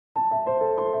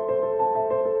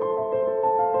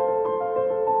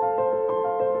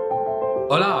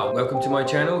Hola, welcome to my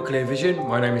channel, Clear Vision.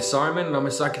 My name is Simon and I'm a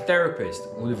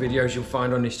psychotherapist. All the videos you'll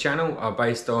find on this channel are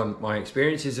based on my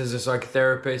experiences as a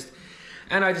psychotherapist,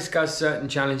 and I discuss certain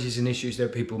challenges and issues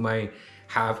that people may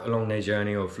have along their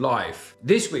journey of life.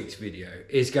 This week's video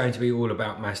is going to be all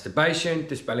about masturbation,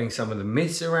 dispelling some of the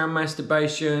myths around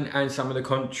masturbation and some of the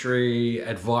contrary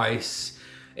advice,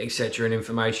 etc. and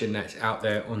information that's out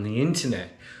there on the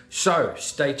internet. So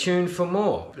stay tuned for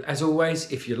more. As always,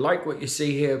 if you like what you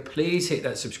see here, please hit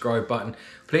that subscribe button.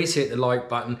 Please hit the like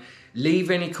button.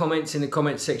 Leave any comments in the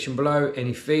comment section below,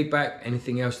 any feedback,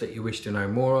 anything else that you wish to know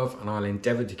more of, and I'll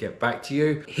endeavor to get back to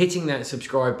you. Hitting that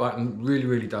subscribe button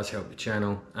really does help the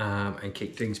channel and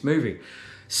keep things moving.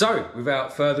 So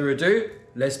without further ado,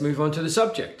 let's move on to the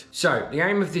subject. So the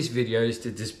aim of this video is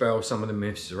to dispel some of the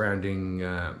myths surrounding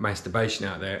masturbation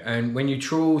out there. And when you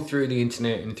trawl through the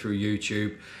internet and through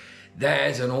YouTube,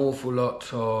 there's an awful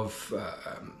lot of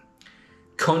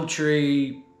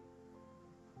contrary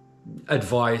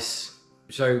advice.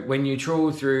 So when you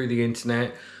trawl through the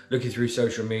internet, looking through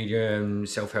social media and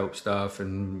self-help stuff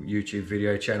and YouTube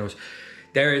video channels,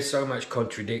 there is so much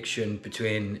contradiction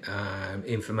between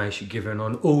information given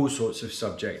on all sorts of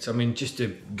subjects. I mean, just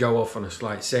to go off on a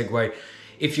slight segue,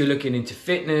 if you're looking into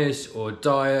fitness or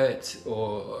diet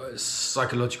or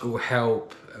psychological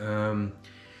help,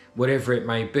 whatever it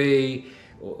may be,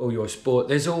 or your sport,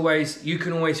 you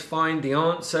can always find the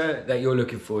answer that you're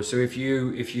looking for. So if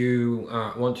you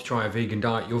want to try a vegan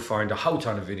diet, you'll find a whole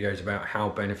ton of videos about how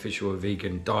beneficial a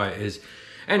vegan diet is.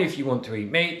 And if you want to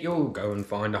eat meat, you'll go and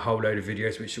find a whole load of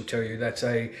videos which will tell you that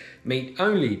a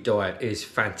meat-only diet is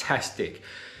fantastic.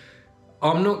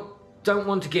 Don't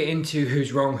want to get into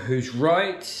who's wrong, who's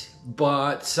right,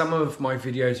 but some of my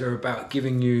videos are about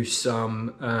giving you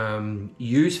some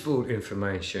useful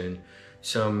information,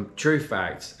 some true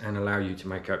facts, and allow you to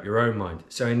make up your own mind.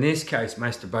 So in this case,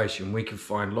 masturbation, we can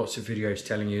find lots of videos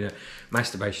telling you that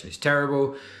masturbation is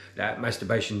terrible, that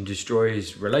masturbation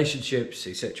destroys relationships,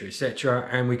 etc.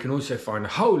 And we can also find a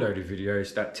whole load of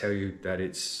videos that tell you that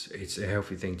it's a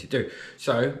healthy thing to do.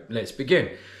 So let's begin.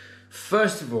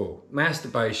 First of all,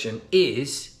 masturbation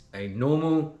is a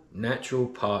normal, natural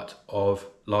part of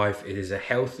life. It is a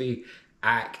healthy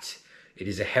act. It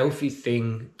is a healthy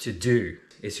thing to do.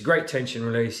 It's a great tension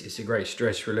release. It's a great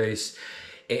stress release.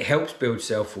 It helps build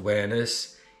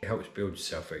self-awareness. It helps build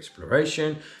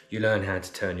self-exploration. You learn how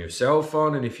to turn yourself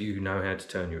on, and if you know how to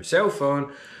turn yourself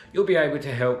on, you'll be able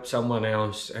to help someone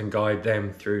else and guide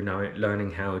them through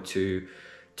learning how to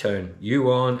turn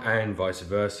you on, and vice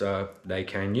versa. They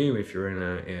can you if you're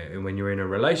when you're in a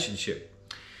relationship.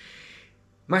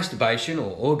 Masturbation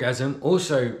or orgasm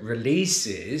also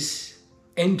releases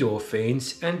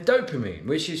endorphins and dopamine,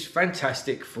 which is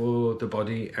fantastic for the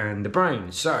body and the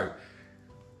brain. So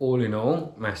all in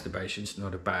all, masturbation's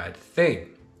not a bad thing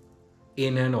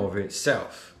in and of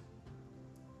itself.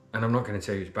 And I'm not going to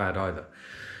tell you it's bad either.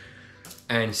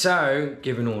 And so,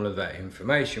 given all of that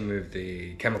information with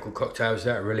the chemical cocktails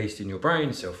that are released in your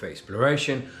brain,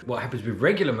 self-exploration, what happens with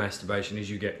regular masturbation is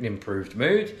you get an improved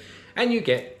mood and you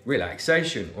get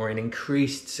relaxation, or an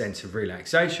increased sense of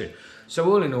relaxation. So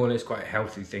all in all, it's quite a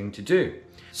healthy thing to do.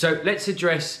 So let's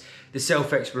address the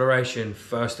self-exploration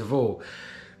first of all,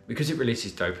 because it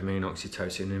releases dopamine,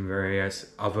 oxytocin, and various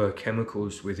other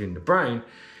chemicals within the brain.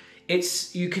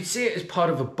 You could see it as part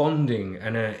of a bonding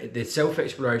and the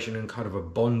self-exploration and kind of a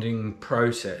bonding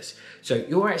process. So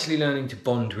you're actually learning to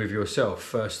bond with yourself,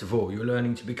 first of all. You're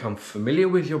learning to become familiar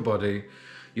with your body.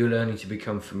 You're learning to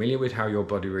become familiar with how your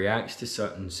body reacts to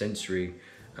certain sensory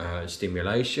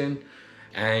stimulation.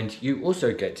 And you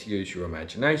also get to use your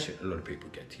imagination. A lot of people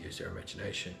get to use their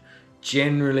imagination.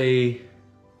 Generally,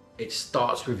 it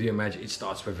starts with it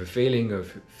starts with a feeling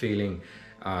of feeling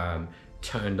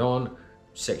turned on,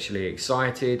 sexually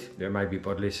excited. There may be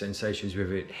bodily sensations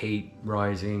with it, heat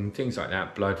rising, things like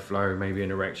that, blood flow, maybe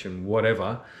an erection,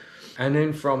 whatever. And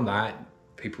then from that,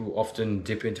 people often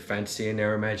dip into fantasy in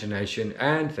their imagination,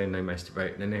 and then they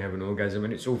masturbate, and then they have an orgasm,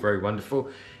 and it's all very wonderful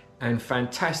and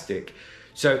fantastic.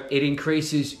 So it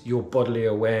increases your bodily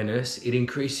awareness, it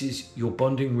increases your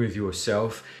bonding with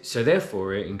yourself, so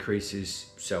therefore it increases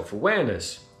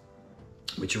self-awareness,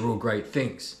 which are all great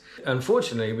things.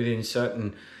 Unfortunately, within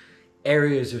certain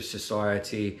areas of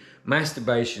society,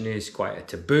 masturbation is quite a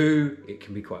taboo. It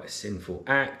can be quite a sinful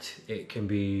act. It can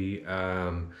be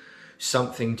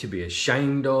something to be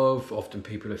ashamed of. Often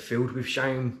people are filled with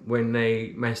shame when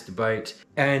they masturbate,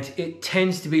 and it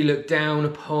tends to be looked down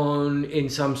upon in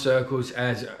some circles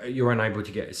as you're unable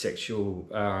to get a sexual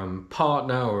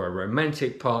partner or a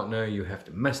romantic partner. You have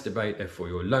to masturbate, therefore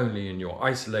you're lonely and you're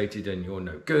isolated and you're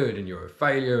no good and you're a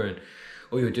failure, and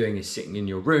all you're doing is sitting in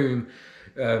your room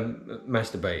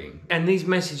masturbating. And these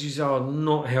messages are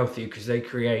not healthy because they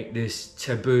create this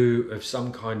taboo of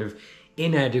some kind of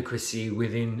inadequacy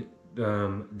within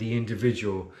the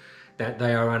individual, that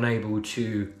they are unable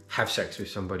to have sex with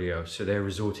somebody else, so they're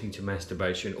resorting to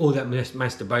masturbation, or that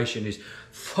masturbation is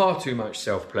far too much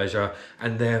self-pleasure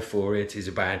and therefore it is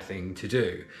a bad thing to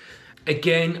do.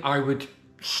 Again, I would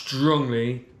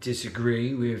strongly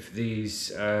disagree with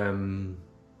these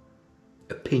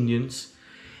opinions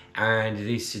and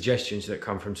these suggestions that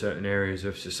come from certain areas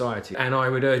of society, and I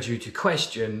would urge you to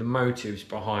question the motives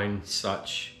behind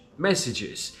such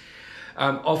messages.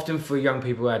 Often for young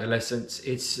people, adolescents,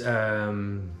 it's you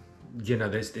know,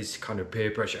 there's this kind of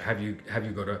peer pressure. Have you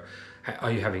got a?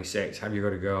 Are you having sex? Have you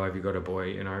got a girl? Have you got a boy?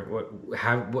 You know, what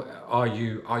are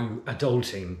you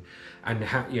adulting? And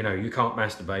you know, you can't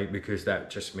masturbate because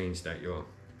that just means that you're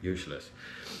useless.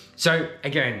 So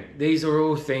again, these are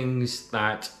all things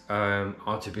that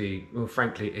are to be, well,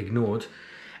 frankly, ignored.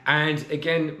 And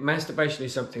again, masturbation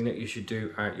is something that you should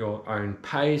do at your own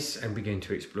pace and begin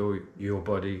to explore your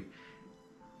body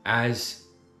as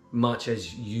much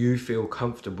as you feel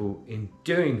comfortable in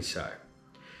doing so.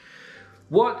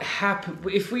 What happens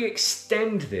if we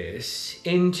extend this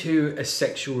into a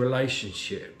sexual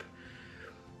relationship?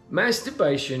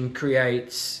 Masturbation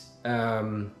creates,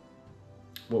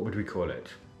 what would we call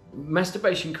it?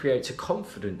 Masturbation creates a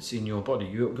confidence in your body.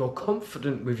 You're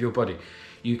confident with your body.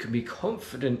 You can be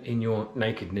confident in your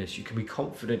nakedness. You can be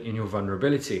confident in your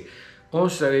vulnerability.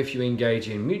 Also, if you engage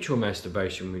in mutual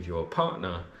masturbation with your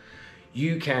partner,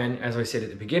 you can, as I said at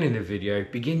the beginning of the video,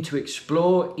 begin to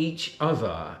explore each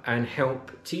other and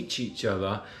help teach each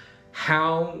other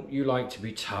how you like to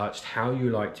be touched, how you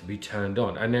like to be turned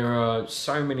on. And there are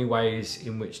so many ways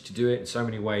in which to do it, so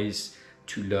many ways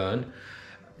to learn.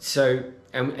 So,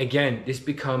 and again, this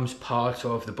becomes part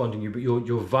of the bonding.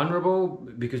 You're vulnerable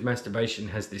because masturbation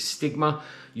has this stigma.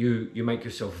 You make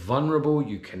yourself vulnerable,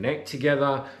 you connect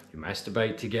together, you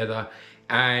masturbate together,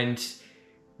 and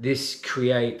this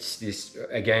creates this,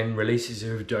 again, releases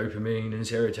of dopamine and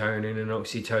serotonin and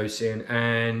oxytocin,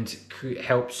 and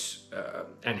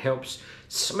helps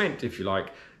cement, if you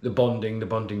like, the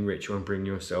bonding ritual and bring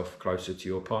yourself closer to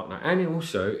your partner, and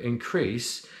also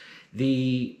increase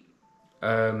the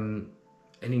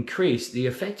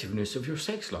effectiveness of your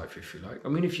sex life, if you like. I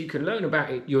mean, if you can learn about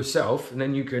it yourself, and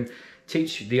then you can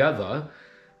teach the other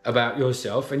about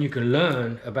yourself, and you can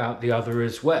learn about the other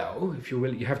as well. If you're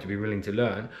willing, you have to be willing to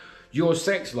learn. Your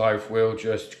sex life will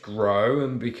just grow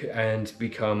and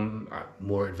become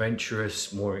more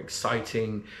adventurous, more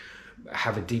exciting,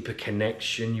 have a deeper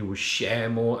connection. You will share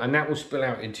more, and that will spill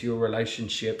out into your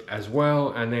relationship as well,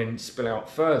 and then spill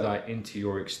out further into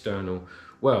your external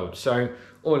world. So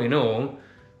all in all,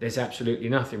 there's absolutely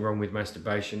nothing wrong with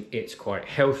masturbation. It's quite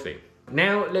healthy.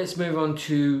 Now let's move on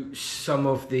to some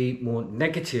of the more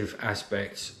negative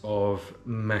aspects of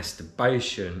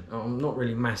masturbation. Not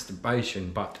really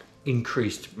masturbation, but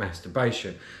increased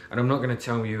masturbation. And I'm not going to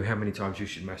tell you how many times you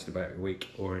should masturbate a week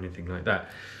or anything like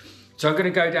that. So I'm going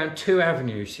to go down two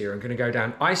avenues here. I'm going to go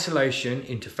down isolation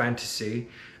into fantasy,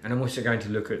 and I'm also going to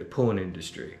look at the porn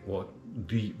industry, or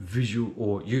the visual,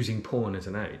 or using porn as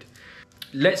an aid.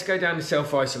 Let's go down to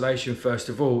self-isolation first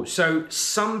of all. So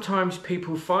sometimes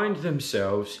people find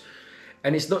themselves,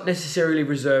 and it's not necessarily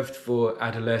reserved for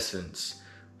adolescents,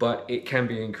 but it can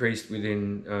be increased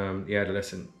within the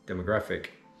adolescent demographic.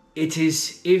 It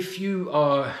is if you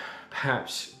are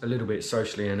perhaps a little bit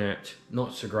socially inept,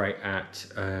 not so great at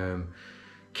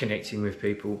connecting with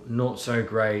people, not so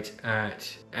great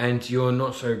at, and you're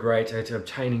not so great at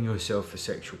obtaining yourself a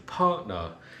sexual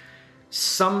partner.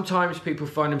 Sometimes people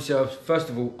find themselves, first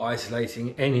of all,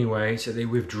 isolating anyway, so they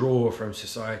withdraw from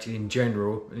society in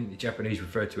general. I think the Japanese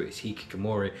refer to it as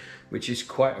hikikomori, which is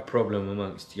quite a problem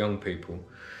amongst young people.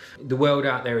 The world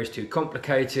out there is too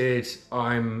complicated.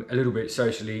 I'm a little bit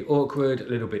socially awkward, a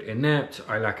little bit inept.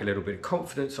 I lack a little bit of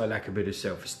confidence. I lack a bit of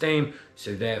self-esteem.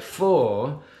 So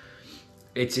therefore,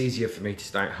 it's easier for me to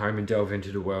stay at home and delve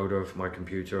into the world of my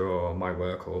computer or my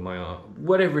work or my art.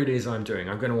 Whatever it is I'm doing,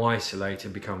 I'm going to isolate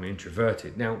and become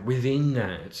introverted. Now, within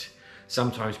that,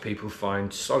 sometimes people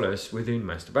find solace within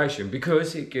masturbation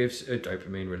because it gives a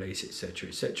dopamine release, etc.,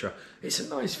 etc. It's a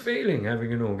nice feeling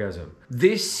having an orgasm.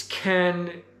 This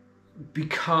can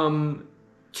become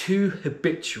too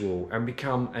habitual and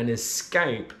become an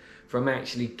escape from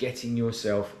actually getting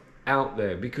yourself out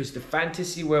there, because the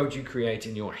fantasy world you create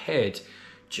in your head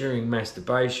during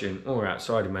masturbation or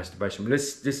outside of masturbation,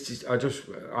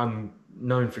 I'm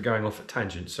known for going off at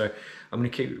tangents, so I'm going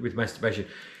to keep it with masturbation.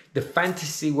 The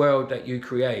fantasy world that you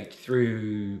create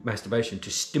through masturbation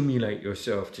to stimulate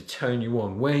yourself, to turn you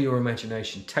on, where your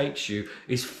imagination takes you,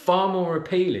 is far more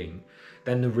appealing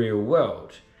than the real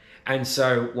world. And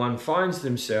so one finds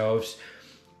themselves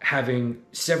having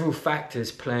several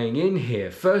factors playing in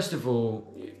here. First of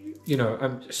all, you know,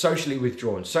 I'm socially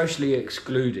withdrawn, socially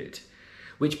excluded,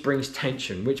 which brings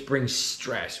tension, which brings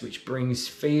stress, which brings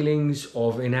feelings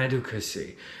of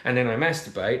inadequacy. And then I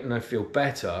masturbate and I feel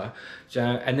better,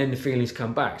 and then the feelings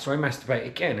come back. So I masturbate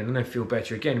again and then I feel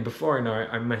better again. And before I know it,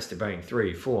 I'm masturbating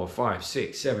 3, 4, 5,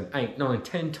 6, 7, 8, 9,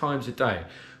 10 times a day,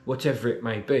 whatever it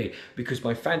may be, because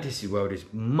my fantasy world is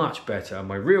much better.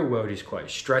 My real world is quite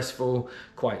stressful,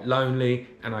 quite lonely,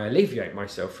 and I alleviate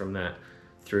myself from that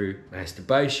through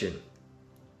masturbation.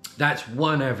 That's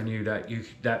one avenue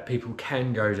that people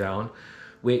can go down,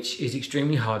 which is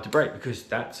extremely hard to break, because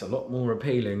that's a lot more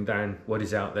appealing than what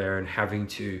is out there and having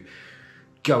to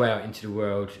go out into the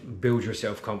world, build your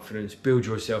self-confidence, build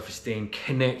your self-esteem,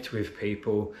 connect with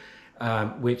people,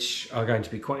 which are going to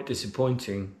be quite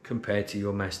disappointing compared to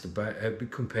your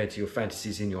compared to your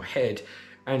fantasies in your head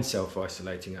and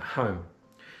self-isolating at home.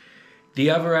 The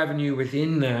other avenue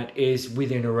within that is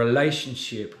within a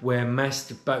relationship where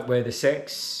the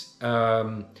sex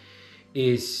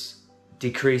is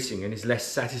decreasing and is less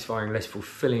satisfying, less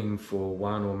fulfilling for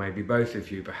one or maybe both of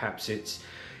you. Perhaps it's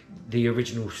the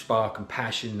original spark and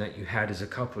passion that you had as a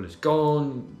couple is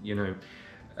gone, you know,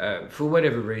 for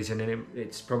whatever reason, and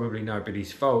it's probably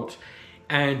nobody's fault.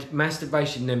 And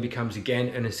masturbation then becomes again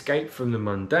an escape from the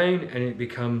mundane, and it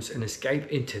becomes an escape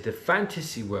into the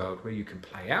fantasy world where you can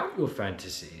play out your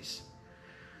fantasies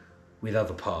with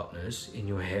other partners in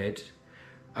your head,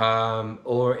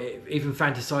 or even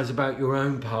fantasize about your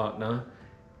own partner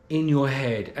in your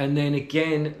head. And then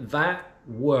again, that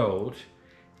world,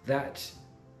 that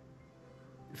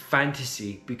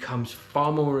fantasy becomes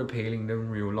far more appealing than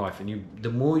real life. And the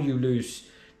more you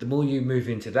move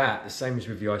into that, the same as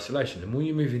with the isolation, the more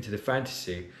you move into the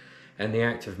fantasy and the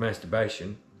act of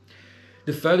masturbation,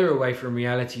 the further away from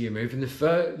reality you move, and the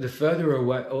further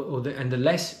away, and the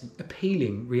less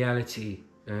appealing reality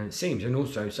seems. And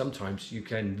also sometimes you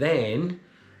can then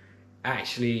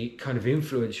actually kind of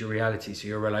influence your reality, so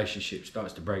your relationship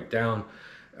starts to break down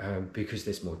because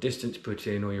there's more distance put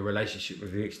in, or your relationship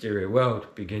with the exterior world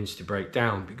begins to break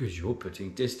down because you're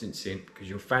putting distance in, because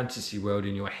your fantasy world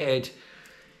in your head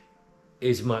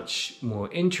is much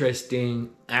more interesting,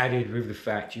 added with the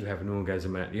fact you have an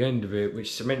orgasm at the end of it,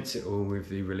 which cements it all with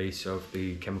the release of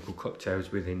the chemical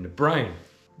cocktails within the brain.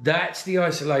 That's the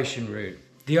isolation route.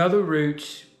 The other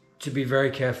route to be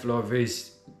very careful of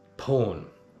is porn.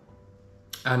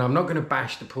 And I'm not going to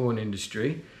bash the porn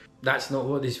industry. That's not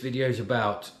what this video is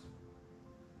about.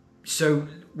 So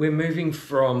we're moving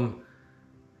from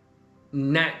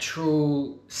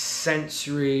natural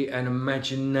sensory and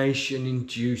imagination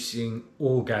inducing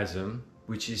orgasm,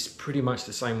 which is pretty much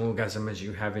the same orgasm as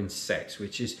you have in sex,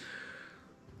 which is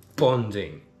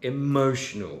bonding,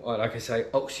 emotional. Like I say,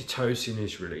 oxytocin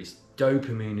is released,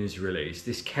 dopamine is released,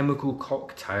 this chemical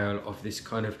cocktail of this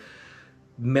kind of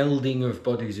melding of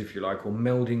bodies, if you like, or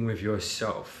melding with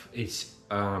yourself. It's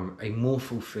a more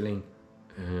fulfilling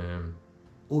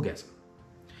orgasm.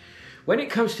 When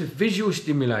it comes to visual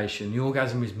stimulation, the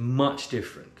orgasm is much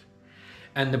different.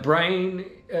 And the brain,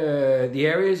 the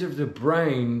areas of the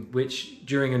brain which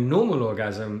during a normal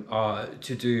orgasm are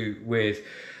to do with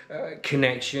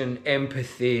connection,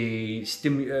 empathy,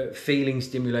 feeling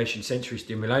stimulation, sensory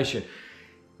stimulation,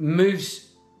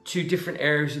 moves to different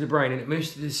areas of the brain, and it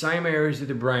moves to the same areas of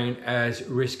the brain as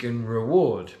risk and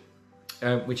reward,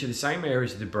 which are the same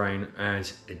areas of the brain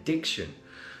as addiction.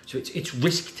 So it's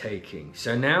risk-taking.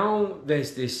 So now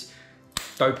there's this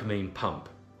dopamine pump.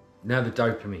 Now the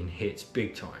dopamine hits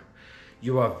big time.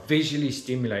 You are visually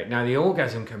stimulated. Now the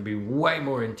orgasm can be way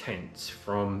more intense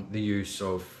from the use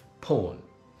of porn,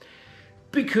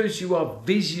 because you are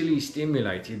visually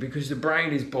stimulated, because the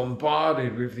brain is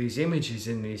bombarded with these images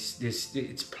and this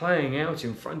it's playing out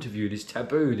in front of you, this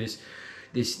taboo,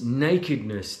 this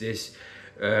nakedness, this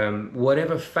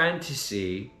whatever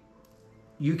fantasy.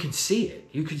 You can see it,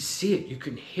 you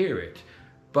can hear it.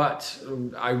 But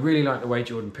I really like the way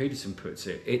Jordan Peterson puts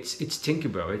it. It's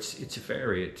Tinkerbell, it's a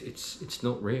fairy, it's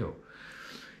not real.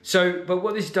 So, but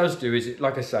what this does do is,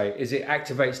 like I say, is it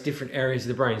activates different areas of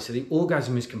the brain. So the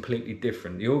orgasm is completely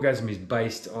different. The orgasm is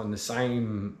based on the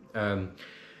same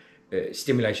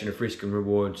stimulation of risk and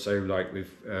reward. So like with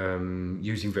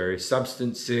using various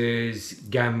substances,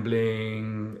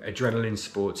 gambling, adrenaline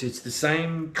sports, it's the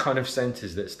same kind of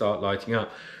centers that start lighting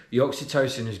up. The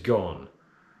oxytocin is gone,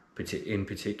 in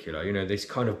particular. You know, this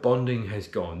kind of bonding has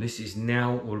gone. This is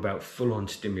now all about full-on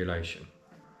stimulation,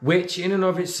 which in and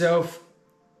of itself,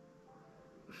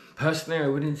 personally, I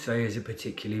wouldn't say is a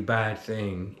particularly bad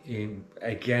thing.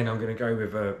 Again, I'm going to go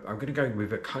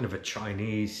with a kind of a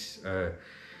Chinese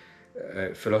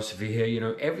philosophy here. You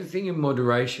know, everything in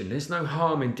moderation. There's no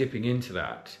harm in dipping into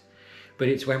that, but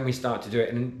it's when we start to do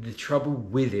it. And the trouble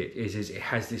with it is it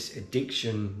has this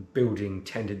addiction building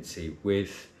tendency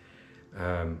with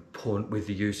with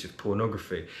the use of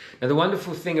pornography. Now, the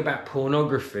wonderful thing about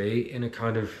pornography, in a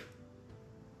kind of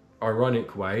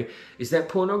ironic way, is that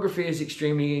pornography is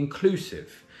extremely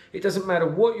inclusive. It doesn't matter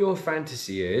what your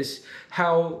fantasy is,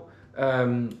 how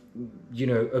you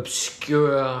know,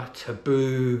 obscure,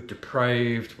 taboo,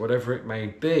 depraved, whatever it may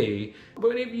be.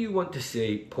 Whatever you want to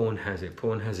see, porn has it.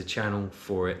 Porn has a channel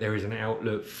for it. There is an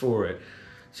outlet for it.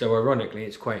 So ironically,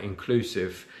 it's quite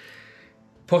inclusive.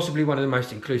 Possibly one of the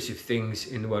most inclusive things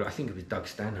in the world. I think it was Doug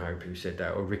Stanhope who said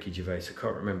that, or Ricky Gervais, I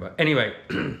can't remember. Anyway,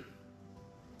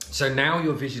 so now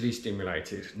you're visually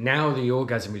stimulated. Now the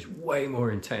orgasm is way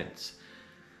more intense.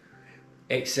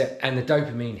 And the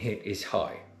dopamine hit is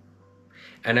high.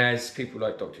 And as people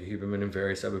like Dr. Huberman and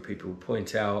various other people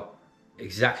point out,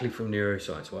 exactly from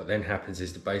neuroscience, what then happens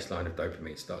is the baseline of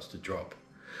dopamine starts to drop.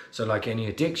 So like any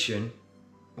addiction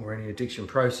or any addiction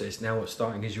process, now what's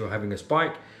starting is you're having a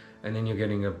spike, and then you're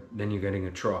getting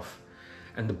a trough.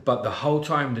 But the whole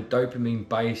time the dopamine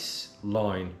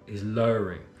baseline is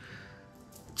lowering.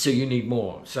 So you need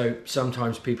more. So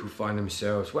sometimes people find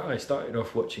themselves, well, I started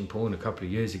off watching porn a couple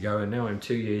of years ago, and now I'm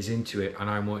 2 years into it and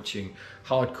I'm watching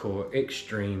hardcore,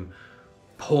 extreme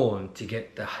porn to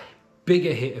get the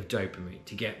bigger hit of dopamine,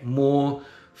 to get more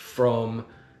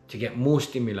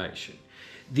stimulation.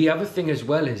 The other thing as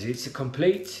well is it's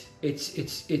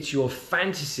your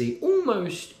fantasy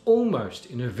almost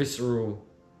in a visceral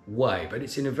way, but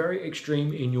it's in a very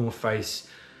extreme, in your face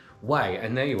way.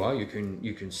 And there you are, you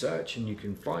can search and you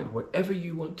can find whatever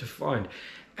you want to find.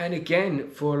 And again,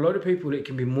 for a lot of people, it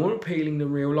can be more appealing than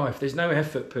real life. There's no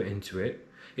effort put into it.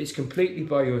 It's completely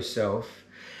by yourself,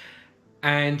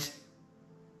 and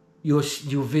you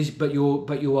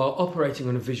are operating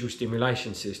on a visual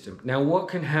stimulation system. Now, what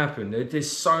can happen?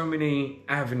 There's so many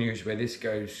avenues where this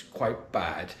goes quite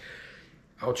bad.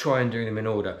 I'll try and do them in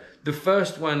order. The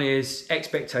first one is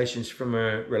expectations from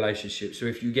a relationship. So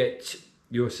if you get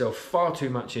yourself far too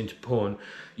much into porn,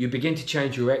 you begin to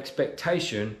change your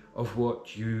expectation of what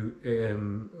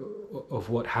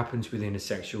happens within a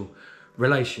sexual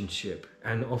relationship,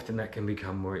 and often that can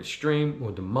become more extreme,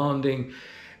 more demanding.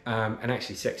 And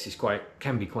actually, sex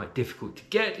can be quite difficult to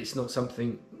get. It's not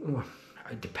something.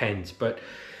 It depends, but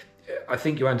I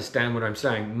think you understand what I'm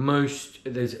saying.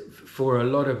 For a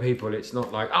lot of people, it's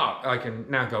not like, I can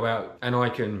now go out and I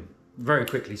can very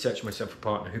quickly search myself a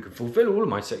partner who can fulfill all of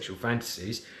my sexual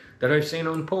fantasies that I've seen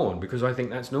on porn, because I think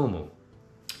that's normal.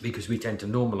 Because we tend to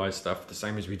normalize stuff the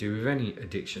same as we do with any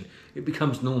addiction. It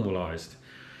becomes normalized,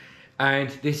 and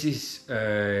this is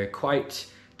quite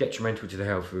detrimental to the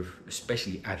health of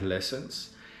especially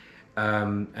adolescents.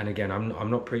 And again, I'm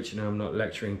not preaching and I'm not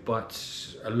lecturing, but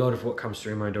a lot of what comes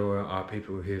through my door are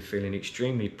people who are feeling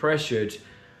extremely pressured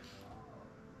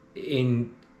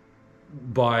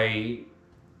by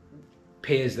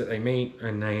peers that they meet,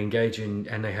 and they engage in,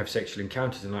 and they have sexual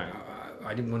encounters, and like,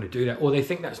 I didn't want to do that, or they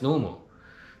think that's normal,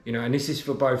 you know. And this is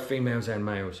for both females and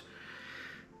males.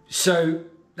 So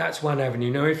that's one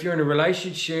avenue. Now, if you're in a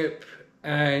relationship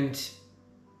and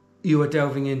you are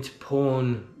delving into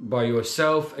porn by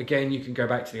yourself, again, you can go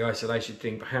back to the isolation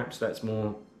thing. Perhaps that's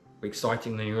more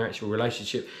exciting than your actual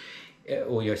relationship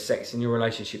or your sex in your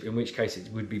relationship, in which case it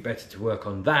would be better to work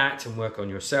on that and work on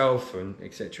yourself and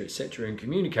etc, and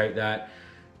communicate that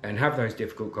and have those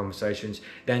difficult conversations,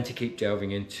 than to keep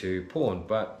delving into porn.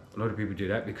 But a lot of people do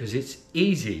that because it's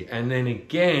easy. And then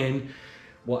again,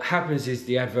 what happens is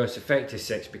the adverse effect is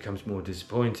sex becomes more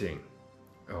disappointing,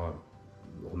 or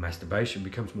masturbation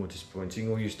becomes more disappointing,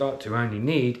 or you start to only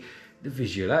need the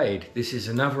visual aid. This is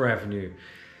another avenue.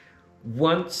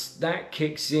 Once that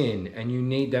kicks in and you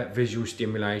need that visual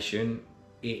stimulation,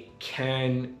 it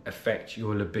can affect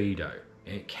your libido.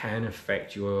 It can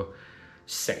affect your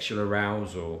sexual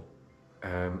arousal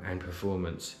and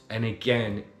performance. And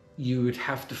again, you would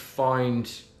have to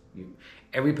find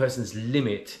every person's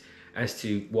limit as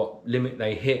to what limit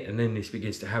they hit, and then this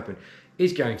begins to happen,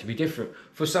 is going to be different.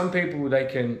 For some people, they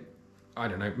can, I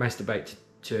don't know, masturbate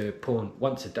to porn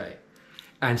once a day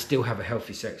and still have a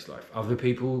healthy sex life. Other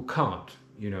people can't,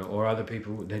 you know, or other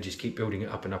people, they just keep building it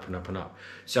up and up and up and up.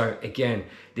 So again,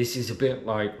 this is a bit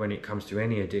like when it comes to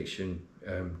any addiction,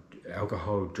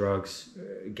 alcohol, drugs,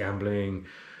 gambling,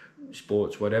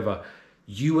 sports, whatever,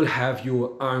 you will have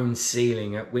your own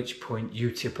ceiling at which point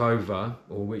you tip over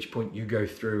or which point you go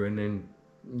through, and then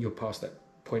you're past that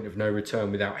point of no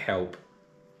return without help.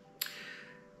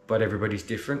 But everybody's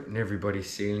different, and everybody's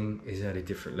ceiling is at a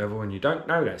different level, and you don't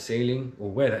know that ceiling or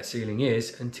where that ceiling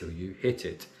is until you hit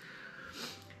it.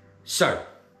 So,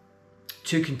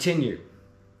 to continue.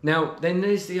 Now, then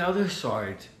there's the other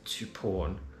side to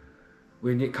porn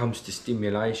when it comes to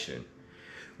stimulation,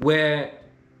 where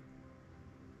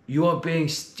you are being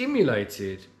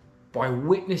stimulated by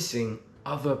witnessing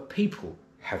other people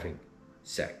having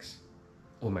sex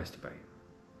or masturbating.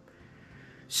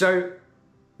 So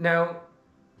now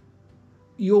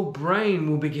your brain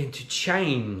will begin to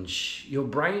change.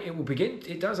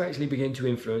 It does actually begin to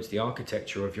influence the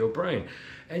architecture of your brain,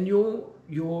 and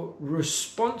your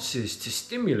responses to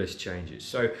stimulus changes.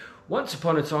 So once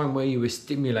upon a time where you were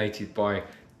stimulated by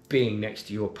being next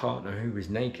to your partner who was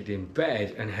naked in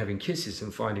bed and having kisses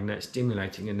and finding that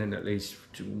stimulating, and then that leads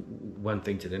to one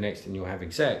thing to the next and you're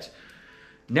having sex.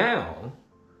 Now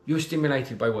you're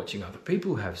stimulated by watching other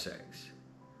people have sex.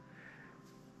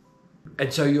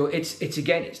 And so it's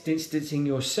distancing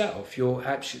yourself. You're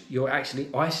actually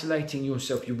isolating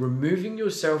yourself. You're removing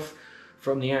yourself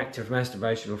from the act of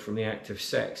masturbation or from the act of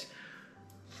sex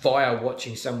via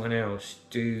watching someone else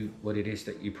do what it is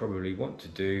that you probably want to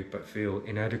do but feel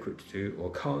inadequate to do or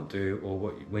can't do, or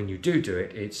when you do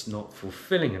it, it's not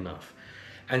fulfilling enough.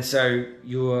 And so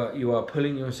you are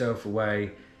pulling yourself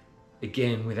away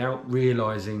again without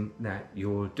realizing that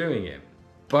you're doing it.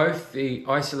 Both the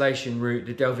isolation route,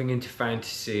 the delving into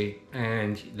fantasy,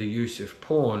 and the use of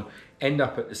porn end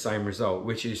up at the same result,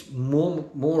 which is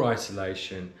more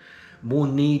isolation, more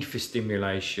need for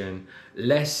stimulation,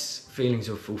 less feelings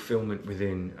of fulfillment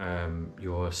within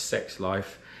your sex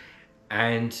life,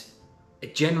 and a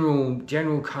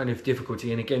general kind of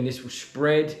difficulty. And again, this will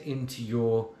spread into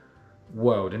your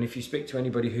world. And if you speak to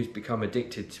anybody who's become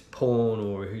addicted to porn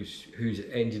or who's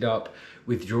ended up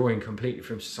withdrawing completely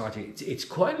from society, it's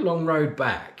quite a long road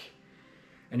back,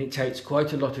 and it takes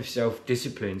quite a lot of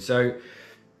self-discipline. So,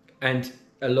 and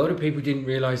a lot of people didn't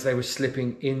realize they were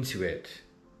slipping into it.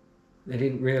 They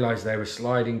didn't realize they were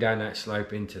sliding down that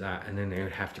slope into that, and then they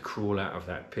would have to crawl out of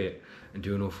that pit and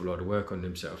do an awful lot of work on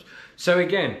themselves. So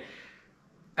again,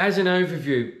 as an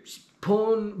overview,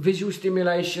 porn visual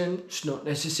stimulation, it's not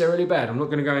necessarily bad. I'm not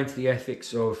going to go into the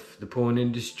ethics of the porn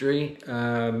industry.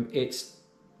 It's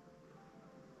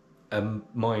a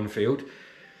minefield,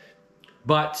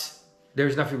 but there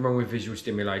is nothing wrong with visual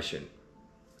stimulation.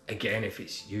 Again, if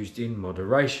it's used in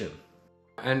moderation.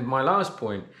 And my last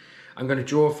point, I'm going to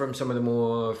draw from some of the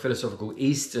more philosophical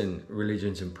Eastern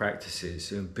religions and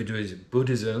practices,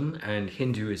 Buddhism and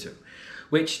Hinduism,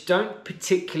 which don't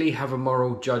particularly have a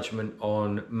moral judgment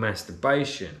on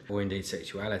masturbation or indeed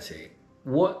sexuality.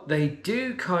 What they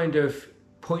do kind of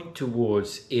point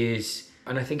towards is,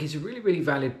 and I think it's a really, really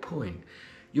valid point,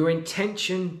 your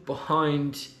intention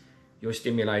behind your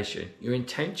stimulation, your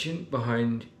intention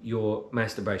behind your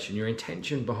masturbation, your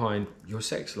intention behind your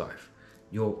sex life,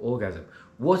 your orgasm.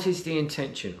 What is the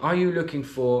intention? Are you looking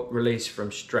for release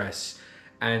from stress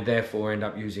and therefore end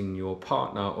up using your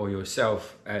partner or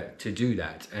yourself to do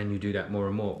that, and you do that more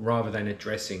and more rather than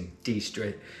addressing the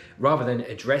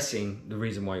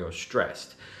reason why you're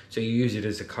stressed? So you use it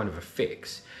as a kind of a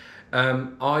fix.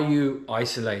 Are you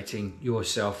isolating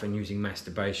yourself and using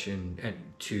masturbation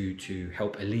to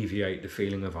help alleviate the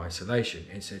feeling of isolation,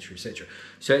 etc., etc.?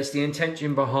 So it's the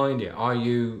intention behind it. Are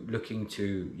you looking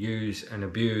to use and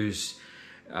abuse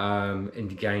and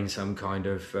to gain some kind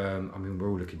of, I mean, we're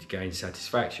all looking to gain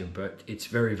satisfaction, but it's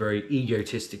very, very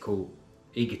egoistically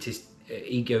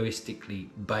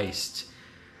based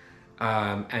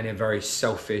and a very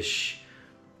selfish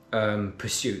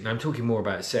pursuit. And I'm talking more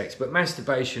about sex, but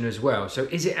masturbation as well. So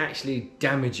is it actually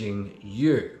damaging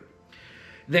you?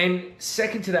 Then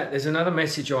second to that, there's another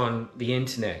message on the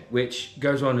internet which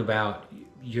goes on about,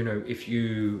 you know, if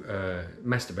you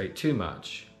masturbate too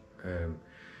much,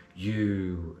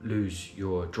 you lose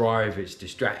your drive, it's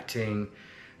distracting,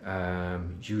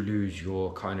 you lose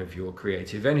your kind of your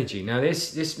creative energy. Now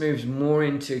this moves more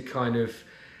into kind of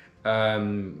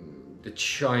the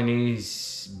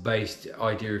Chinese based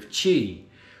idea of qi,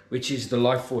 which is the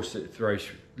life force that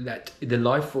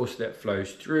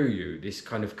flows through you, this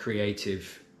kind of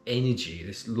creative energy,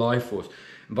 this life force.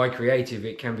 And by creative,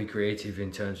 it can be creative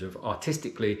in terms of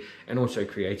artistically and also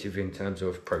creative in terms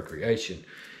of procreation.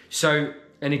 So,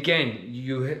 and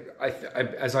again,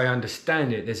 as I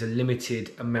understand it, there's a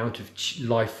limited amount of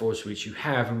life force which you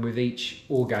have, and with each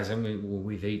orgasm or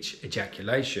with each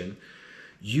ejaculation,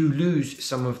 you lose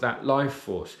some of that life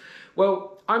force.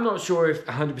 Well, I'm not sure if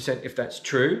 100% if that's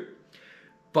true,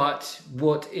 but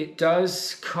what it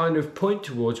does kind of point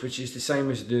towards, which is the same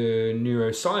as the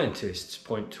neuroscientists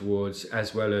point towards,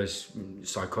 as well as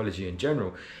psychology in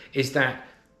general, is that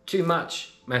too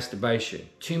much masturbation,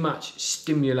 too much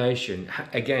stimulation,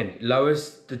 again,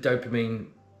 lowers the dopamine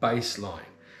baseline.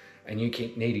 And you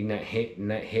keep needing that hit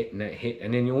and that hit and that hit.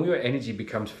 And then all your energy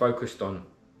becomes focused on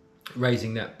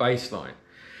raising that baseline.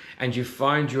 And you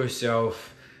find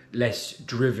yourself less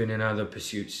driven in other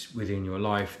pursuits within your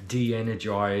life,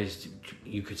 de-energized,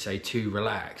 you could say too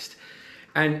relaxed.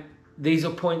 And these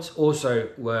are points also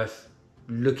worth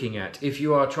looking at. If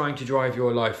you are trying to drive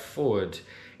your life forward,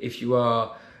 if you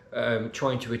are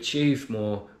trying to achieve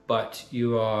more, but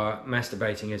you are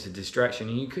masturbating as a distraction,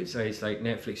 and you could say it's like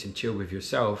Netflix and chill with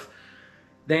yourself,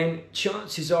 then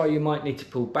chances are you might need to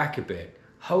pull back a bit.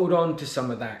 Hold on to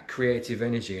some of that creative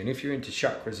energy. And if you're into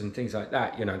chakras and things like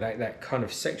that, you know, that kind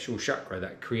of sexual chakra,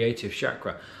 that creative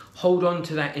chakra, hold on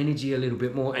to that energy a little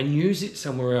bit more and use it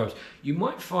somewhere else. You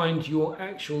might find your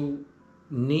actual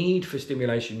need for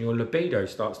stimulation, your libido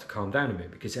starts to calm down a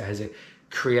bit because it has a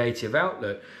creative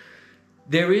outlet.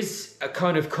 There is a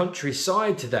kind of contrary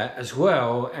side to that as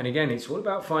well. And again, it's all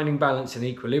about finding balance and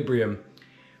equilibrium,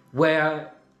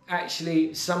 where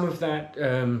actually some of that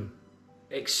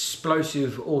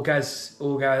explosive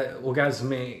orgasmic,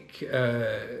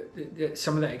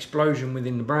 some of that explosion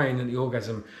within the brain that the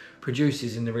orgasm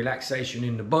produces, and the relaxation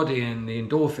in the body and the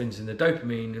endorphins and the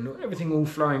dopamine and everything all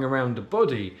flowing around the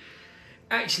body,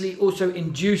 actually also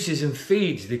induces and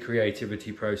feeds the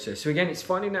creativity process. So again, it's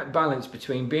finding that balance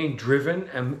between being driven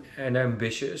and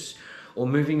ambitious, or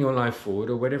moving your life forward,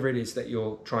 or whatever it is that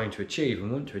you're trying to achieve and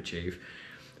want to achieve,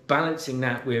 balancing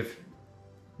that with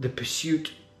the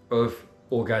pursuit of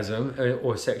orgasm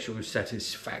or sexual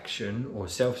satisfaction or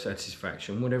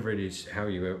self-satisfaction, whatever it is, how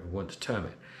you ever want to term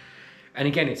it. And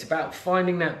again, it's about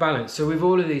finding that balance. So with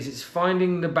all of these, it's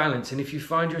finding the balance. And if you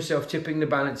find yourself tipping the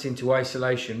balance into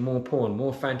isolation, more porn,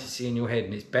 more fantasy in your head,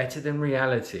 and it's better than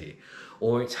reality,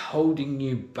 or it's holding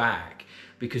you back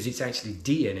because it's actually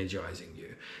de-energizing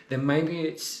you, then maybe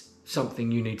it's something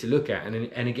you need to look at.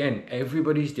 And again,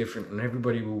 everybody's different, and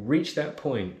everybody will reach that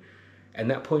point, and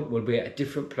that point will be at a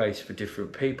different place for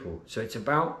different people. So it's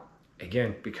about,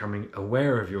 again, becoming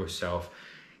aware of yourself,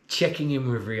 checking in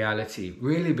with reality,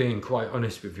 really being quite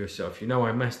honest with yourself. You know,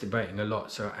 I'm masturbating a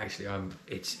lot, so actually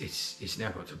it's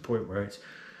now got to a point where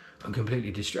I'm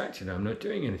completely distracted, I'm not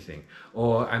doing anything.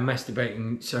 Or I'm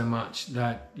masturbating so much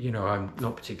that, you know, I'm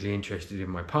not particularly interested in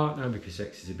my partner because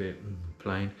sex is a bit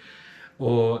plain.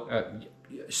 Or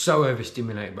so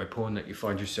overstimulated by porn that you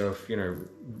find yourself, you know,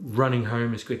 running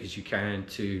home as quick as you can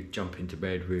to jump into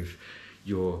bed with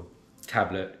your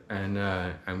tablet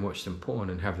and watch some porn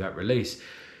and have that release.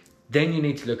 Then you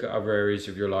need to look at other areas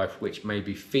of your life which may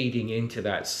be feeding into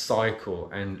that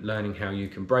cycle and learning how you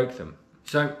can break them.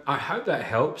 So I hope that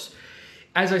helps.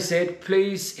 As I said,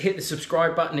 please hit the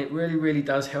subscribe button. It really, really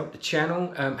does help the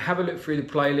channel. Have a look through the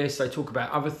playlist. I talk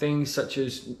about other things such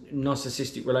as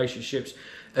narcissistic relationships,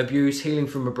 abuse, healing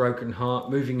from a broken heart,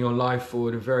 moving your life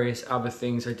forward, and various other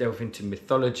things. I delve into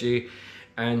mythology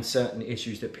and certain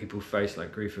issues that people face,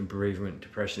 like grief and bereavement,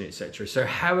 depression, etc. So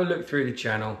have a look through the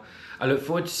channel. I look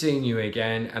forward to seeing you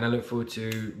again, and I look forward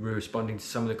to responding to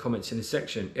some of the comments in the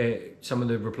section, some of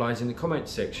the replies in the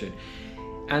comments section.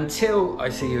 Until I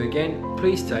see you again,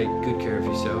 please take good care of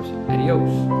yourselves.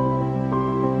 Adios.